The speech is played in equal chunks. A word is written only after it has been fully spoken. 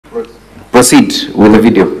proceed with the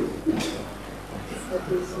video.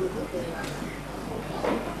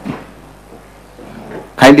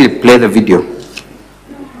 Kindly play the video.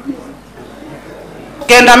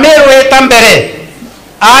 Kenda meru etambere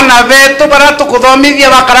ana vetu baratu kuthomithia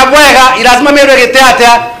bakara bwega irazima meru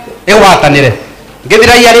egiteatea ewatanire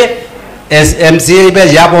ngithira yari MCA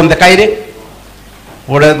be yabonde kaire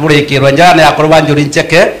ure kirwa njana ya korwa njuri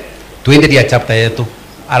ncheke tuendelia chapter yetu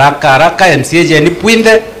haraka MCA je ni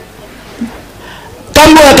puinde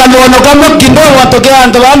kambo kanono kambo kindo watokea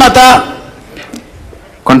ndo amata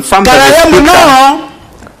confirm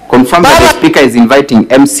that the speaker is inviting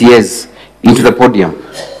MCAs into the podium.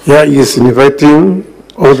 Yeah, he is inviting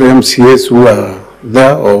all the MCAs who are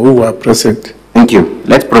there or who are present. Thank you.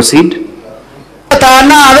 Let's proceed.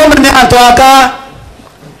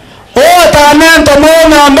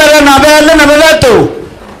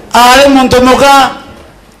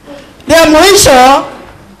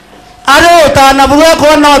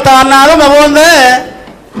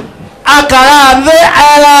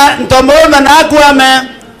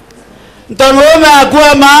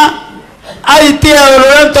 aitia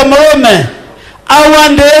urento murume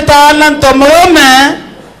awande tana ntomurume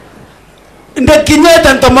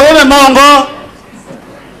ndekinyeta ntomurume mongo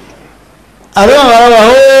arwa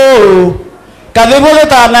ho kadhibo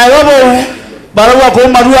tana yobo barwa ko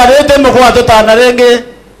maru arete mukwa to tana renge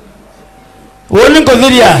woni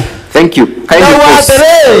kodhiria. Thank you.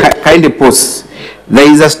 Kindly pause. There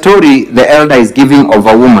is a story the elder is giving of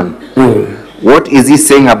a woman. What is he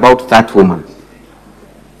saying about that woman?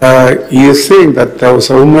 He is saying that there was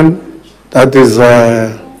a woman that is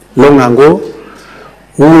long ago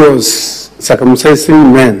who was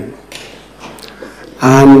circumcising men,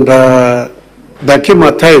 and there came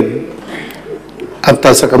a time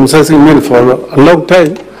after circumcising men for a long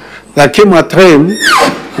time. There came a time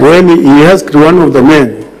when he asked one of the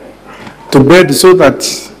men to bed so that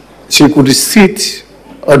she could sit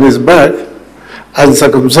on his back and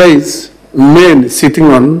circumcise men sitting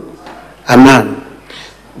on a man.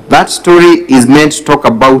 That story is meant to talk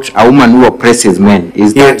about a woman who oppresses men.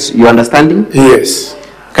 Is that your understanding? Yes.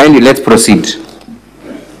 Kindly let's proceed.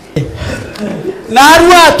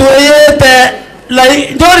 Narwa toyete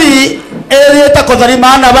lai dori ereta kodari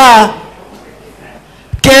mana ba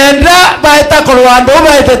kenda baita korwa ndo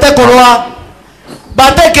baita korwa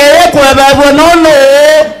bate kere kweba bonono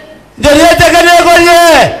doriete kene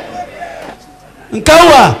goye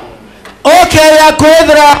nkawa okay ya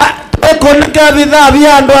kwedra ekonka bidha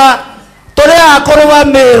biandwa tore akorwa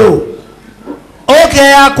meru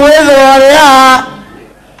okay akwedwa ya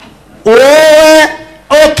wewe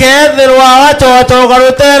okethirwa watoto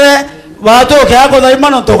garutere watu okyakothai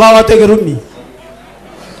mano tokawategerumi.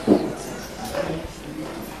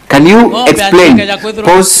 Can you explain,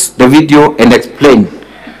 pause the video and explain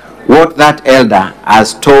what that elder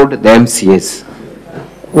has told the MCAs?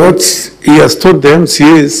 What he has told the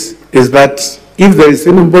MCAs is that if there is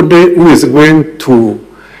anybody who is going to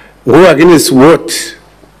go against what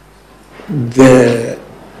the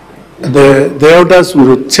elders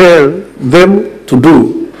will tell them to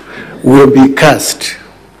do, will be cast.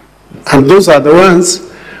 And those are the ones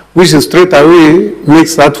which straight away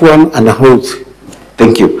makes that one an oath.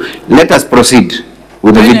 Thank you. Let us proceed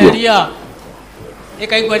with the video.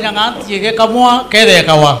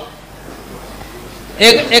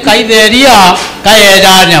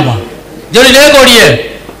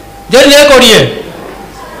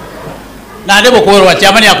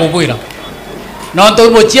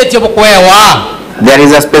 There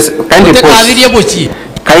is a specific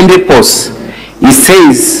kindly pause. He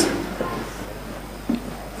says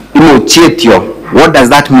Imochietio. What does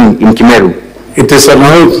that mean in Kimeru? It is an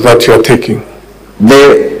oath that you are taking.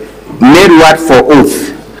 The main word for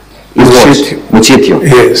oath is what? Muchietio.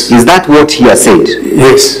 Yes. Is that what he has said?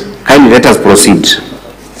 Yes. Kindly let us proceed.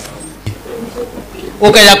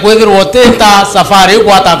 Okay, ya kwedru oteta safari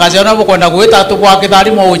kwa takazana bukwenda kuita tu kwa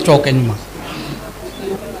kidari mo uchoke nyuma.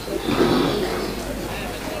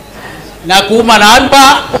 Na kuma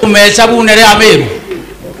namba umehesabu nere ameru.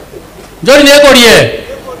 Njoni nekorie.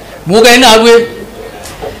 Muge nawe.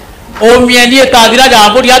 Omieni tadira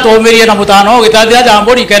jambo dia to merie na mutano gitadira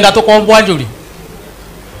jambo ikenda to kombwa njuri.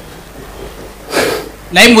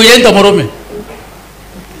 Na imuye ndo murume.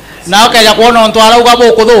 Na okaja kuona ntwara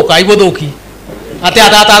ugabo kuthuka ibuthuki. Ate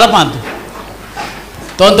atata mantu.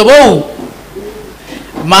 Tonto bo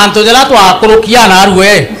mantu jela to akurukia na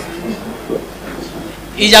ruwe.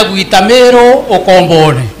 Ija guitamero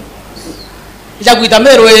okombone. Ija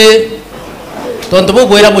guitamero tonto bo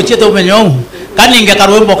gwera muchete umenyo. Kaninge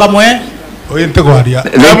karwembo kamwe. Thank you. Can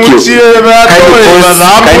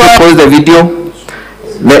you pause the video?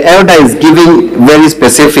 the elder is giving very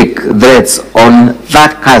specific threats on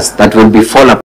that curse that will befall upon